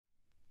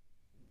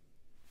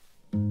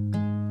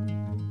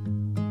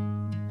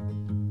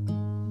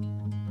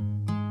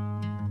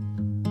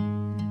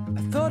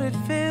thought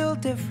it'd feel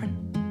different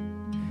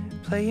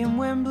playing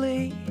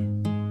Wembley.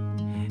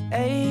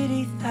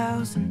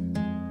 80,000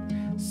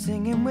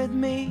 singing with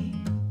me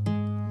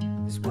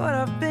is what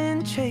I've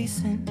been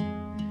chasing,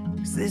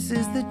 'cause this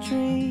is the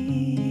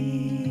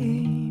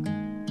dream.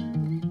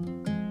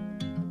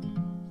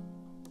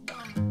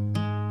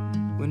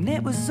 When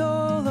it was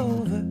all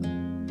over,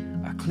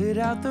 I cleared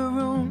out the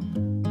room,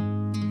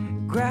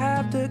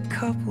 grabbed a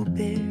couple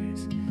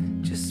beers,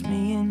 just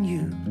me and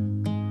you.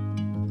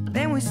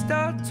 Then we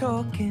start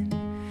talking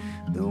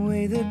the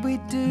way that we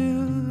do.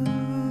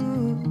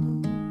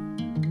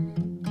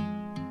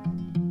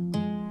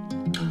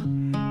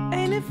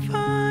 Ain't it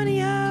funny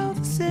how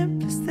the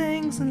simplest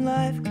things in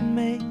life can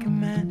make a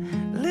man?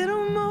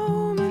 Little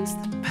moments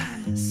that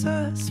pass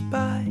us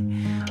by.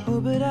 Oh,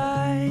 but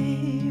I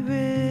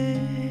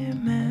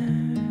remember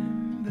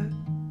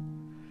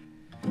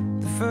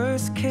the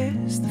first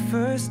kiss, the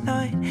first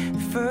night,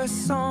 the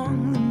first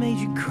song that made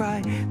you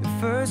cry, the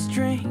first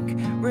drink,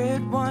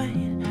 red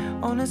wine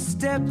on a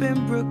step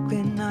in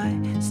Brooklyn. I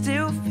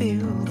still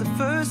feel the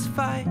first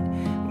fight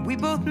when we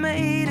both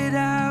made it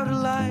out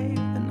alive,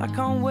 and I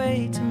can't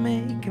wait to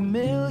make a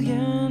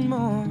million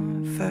more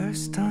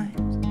first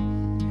times.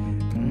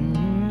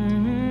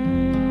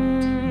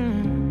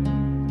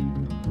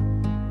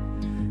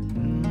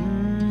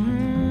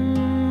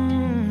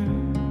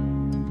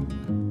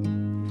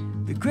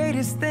 The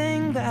greatest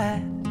thing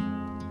that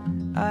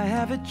I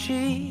have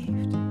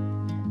achieved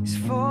is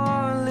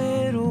 4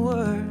 little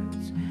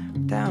words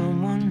down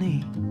on one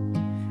knee.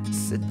 I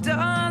said,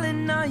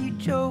 darling, are you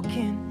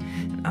joking?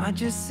 And I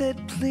just said,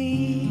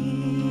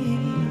 please.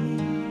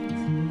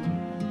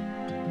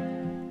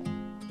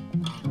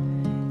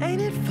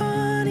 Ain't it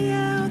funny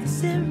how the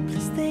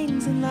simplest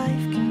things in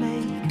life can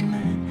make a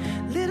man?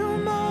 Little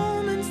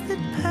moments that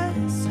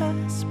pass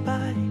us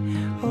by.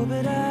 Oh,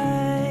 but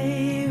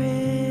I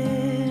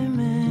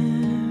remember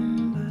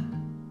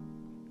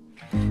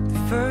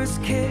the first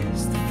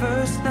kiss, the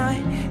first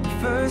night, the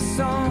first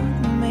song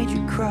that made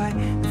you cry,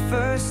 the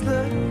first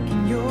look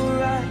in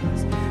your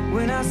eyes.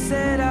 When I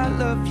said I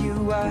love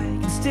you, I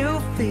can still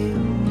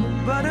feel the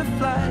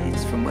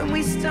butterflies from when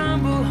we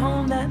stumbled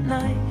home that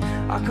night.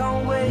 I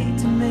can't wait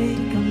to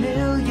make a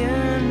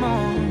million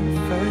more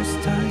first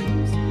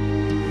times.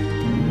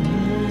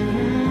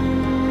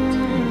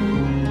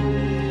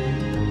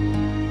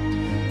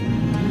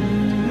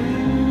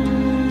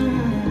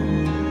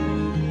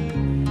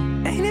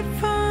 Ain't it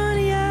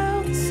funny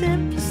how the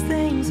simplest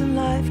things in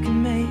life can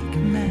make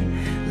a man?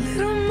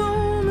 Little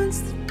moments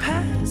that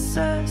pass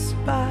us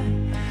by.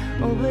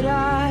 Oh, but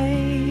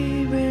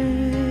I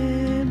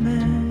remember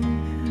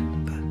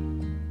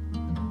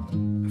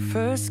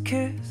first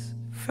kiss,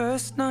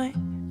 first night,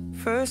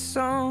 first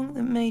song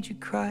that made you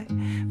cry,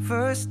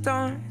 first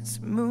dance,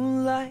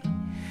 moonlight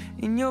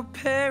in your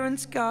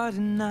parents'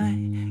 garden. I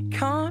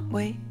can't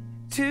wait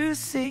to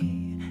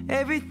see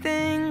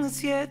everything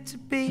that's yet to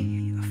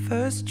be. A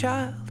first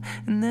child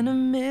and then a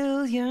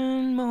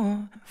million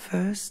more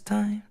first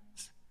times.